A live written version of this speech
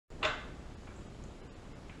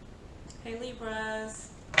Hey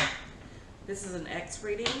Libras, this is an X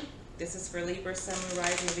reading. This is for Libra, Sun, Moon,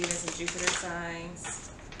 Rising, Venus, and Jupiter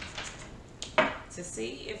signs to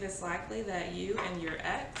see if it's likely that you and your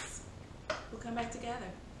ex will come back together.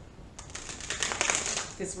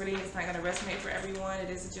 This reading is not going to resonate for everyone.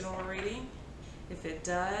 It is a general reading. If it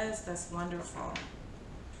does, that's wonderful,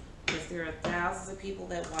 because there are thousands of people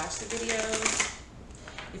that watch the videos.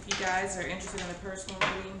 If you guys are interested in a personal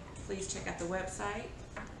reading, please check out the website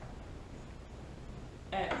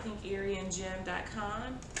at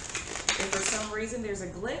pinkariengem.com. If for some reason there's a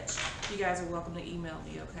glitch, you guys are welcome to email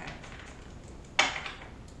me, okay?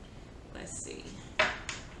 Let's see.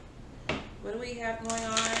 What do we have going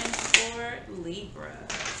on for Libra?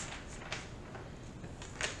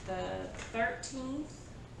 The 13th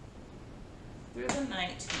through the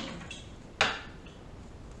 19th.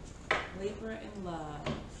 Libra in love.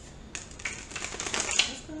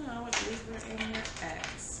 What's going on with Libra and your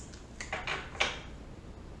ex?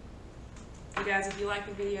 You guys, if you like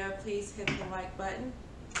the video, please hit the like button,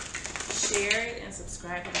 share it, and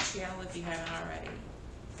subscribe to the channel if you haven't already.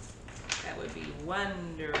 That would be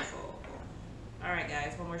wonderful. All right,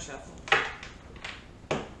 guys, one more shuffle.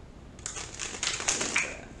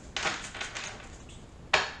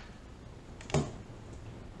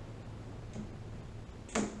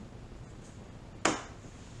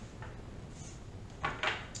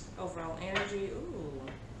 Overall energy. Ooh,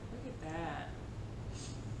 look at that.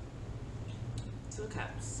 Two of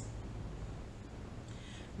Cups.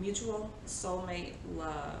 Mutual soulmate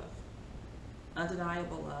love.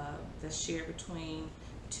 Undeniable love that's shared between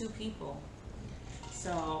two people.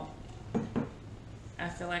 So I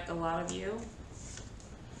feel like a lot of you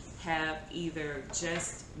have either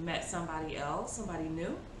just met somebody else, somebody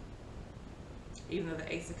new, even though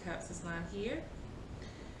the Ace of Cups is not here,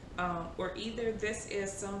 or either this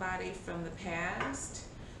is somebody from the past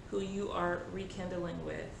who you are rekindling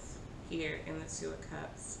with here in the Two of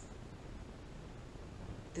Cups.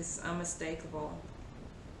 This is unmistakable.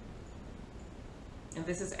 And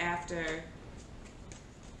this is after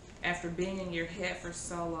being in your head for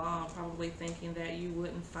so long, probably thinking that you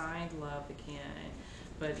wouldn't find love again.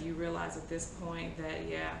 But you realize at this point that,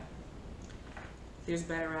 yeah, there's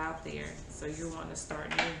better out there. So you're wanting to start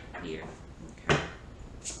new here. Okay.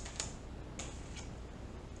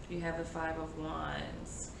 You have the Five of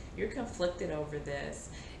Wands. You're conflicted over this.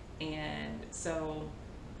 And so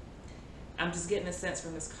I'm just getting a sense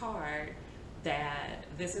from this card that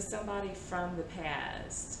this is somebody from the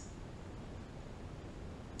past,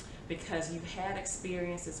 because you've had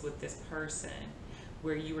experiences with this person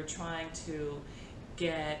where you were trying to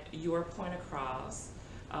get your point across,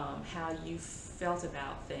 how you felt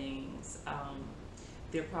about things.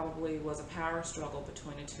 There probably was a power struggle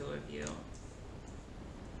between the two of you.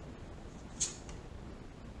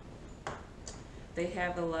 They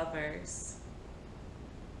have the Lovers.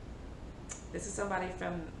 This is somebody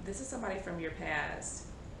from your past.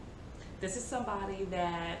 This is somebody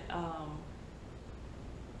that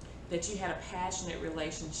that you had a passionate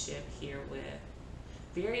relationship here with.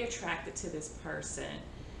 Very attracted to this person.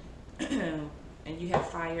 And you have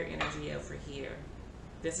fire energy over here.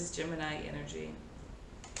 This is Gemini energy.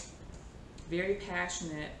 Very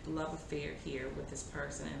passionate love affair here with this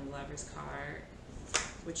person in the Lover's card.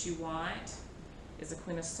 What you want is a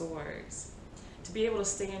Queen of Swords. To be able to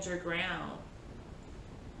stand your ground,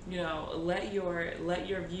 you know, let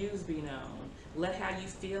your views be known, let how you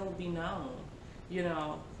feel be known, you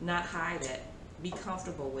know, not hide it, be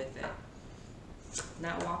comfortable with it,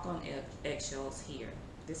 not walk on eggshells here.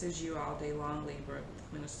 This is you all day long, Libra,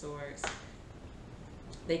 Queen of Swords.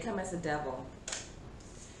 They come as a devil.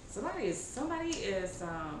 Somebody is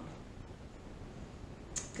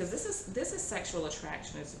because this is sexual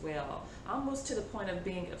attraction as well, almost to the point of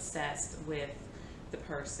being obsessed with the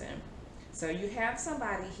person. So you have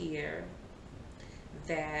somebody here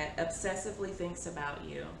that obsessively thinks about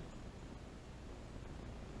you.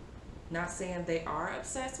 Not saying they are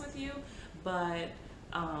obsessed with you, but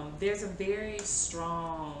there's a very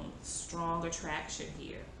strong attraction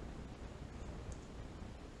here.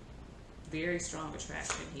 Very strong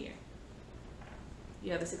attraction here.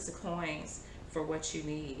 You have the Six of Coins for what you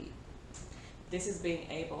need. This is being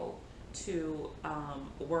able to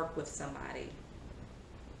work with somebody,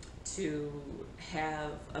 to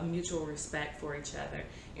have a mutual respect for each other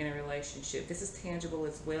in a relationship. This is tangible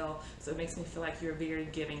as well, so it makes me feel like you're a very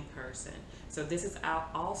giving person. So this is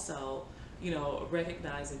also, you know,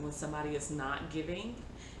 recognizing when somebody is not giving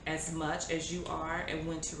as much as you are and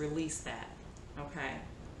when to release that. Okay,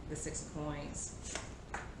 the Six of Coins.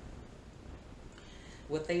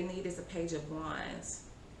 What they need is a Page of Wands.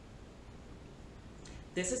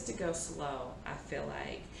 This is to go slow, I feel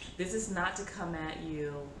like. This is not to come at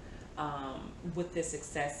you with this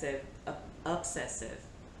excessive, obsessive,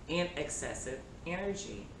 and excessive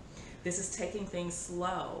energy. This is taking things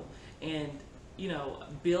slow and,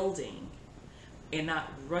 building and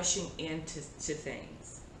not rushing into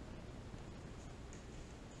things.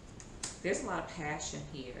 There's a lot of passion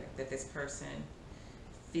here that this person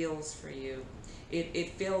feels for you. It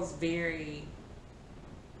feels very,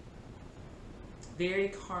 very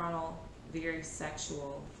carnal, very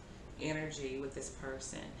sexual energy with this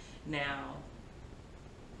person. Now,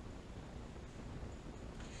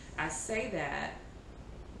 I say that,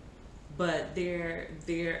 but they're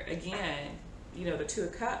again, the Two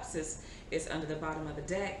of Cups is under the bottom of the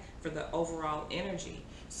deck for the overall energy.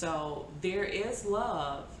 So there is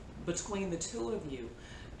love between the two of you.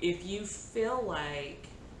 If you feel like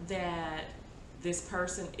that this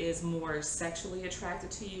person is more sexually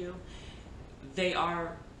attracted to you, they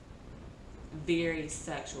are very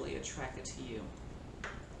sexually attracted to you.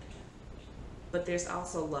 But there's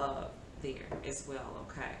also love there as well,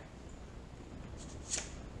 okay?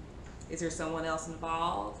 Is there someone else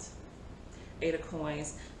involved? Eight of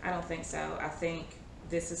Coins. I don't think so. I think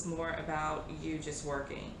this is more about you just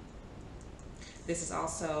working. This is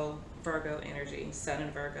also Virgo energy, Sun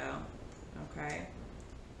and Virgo, okay?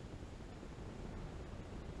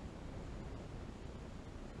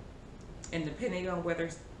 And depending on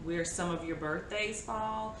where some of your birthdays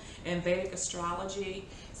fall, in Vedic astrology,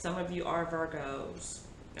 some of you are Virgos,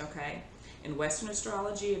 okay? In Western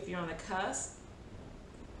astrology, if you're on the cusp,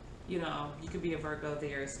 you could be a Virgo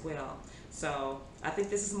there as well. So I think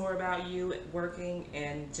this is more about you working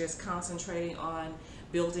and just concentrating on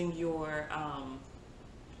building your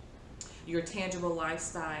tangible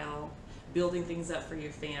lifestyle, building things up for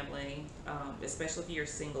your family, especially if you're a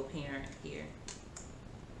single parent here.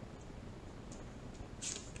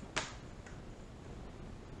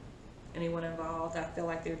 Anyone involved? I feel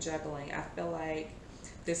like they're juggling. I feel like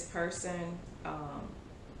this person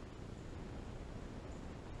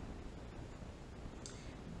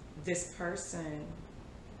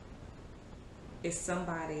is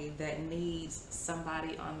somebody that needs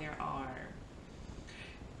somebody on their arm,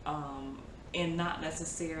 and not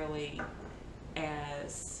necessarily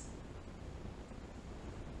as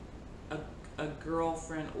a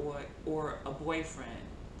girlfriend or a boyfriend,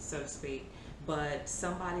 so to speak, but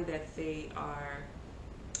somebody that they are,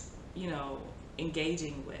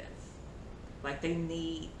 engaging with. Like they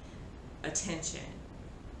need attention,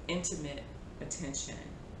 intimate attention,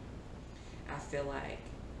 I feel like.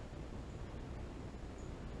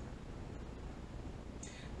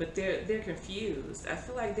 But they're confused. I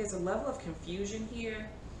feel like there's a level of confusion here.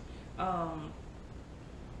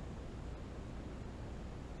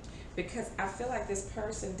 Because I feel like this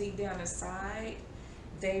person deep down inside,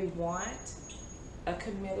 they want a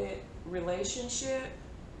committed relationship,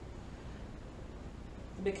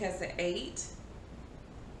 because the 8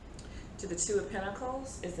 to the 2 of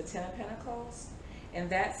Pentacles is the 10 of Pentacles, and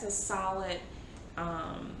that's a solid,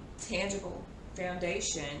 tangible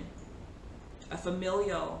foundation, a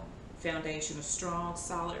familial foundation, a strong,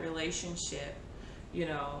 solid relationship,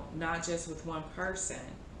 not just with one person,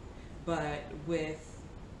 but with,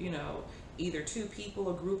 either 2 people,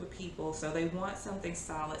 a group of people. So they want something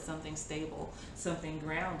solid, something stable, something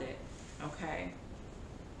grounded, okay?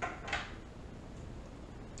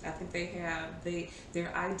 I think they have,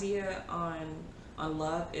 their idea on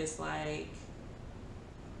love is like,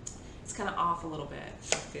 it's kind of off a little bit,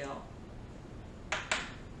 I feel.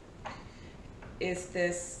 Is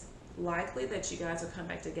this likely that you guys will come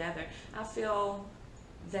back together? I feel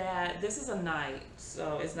that this is a knight,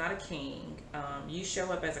 so it's not a king. You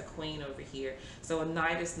show up as a queen over here, so a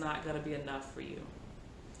knight is not going to be enough for you.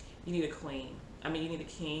 You need a queen. I mean, you need a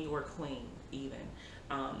king or a queen even.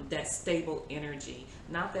 That stable energy,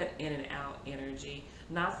 not that in and out energy,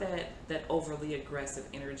 not that overly aggressive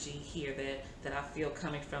energy here that I feel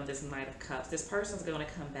coming from this Knight of Cups. This person's going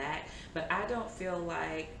to come back, but I don't feel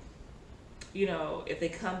like, if they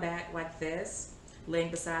come back like this,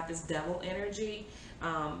 laying beside this devil energy,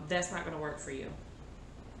 that's not going to work for you.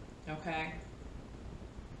 Okay?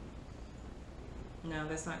 No,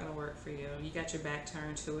 that's not going to work for you. You got your back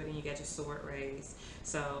turned to it and you got your sword raised.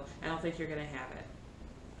 So I don't think you're going to have it.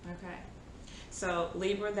 Okay? So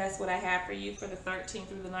Libra, that's what I have for you for the 13th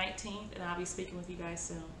through the 19th, and I'll be speaking with you guys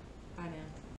soon. Bye now.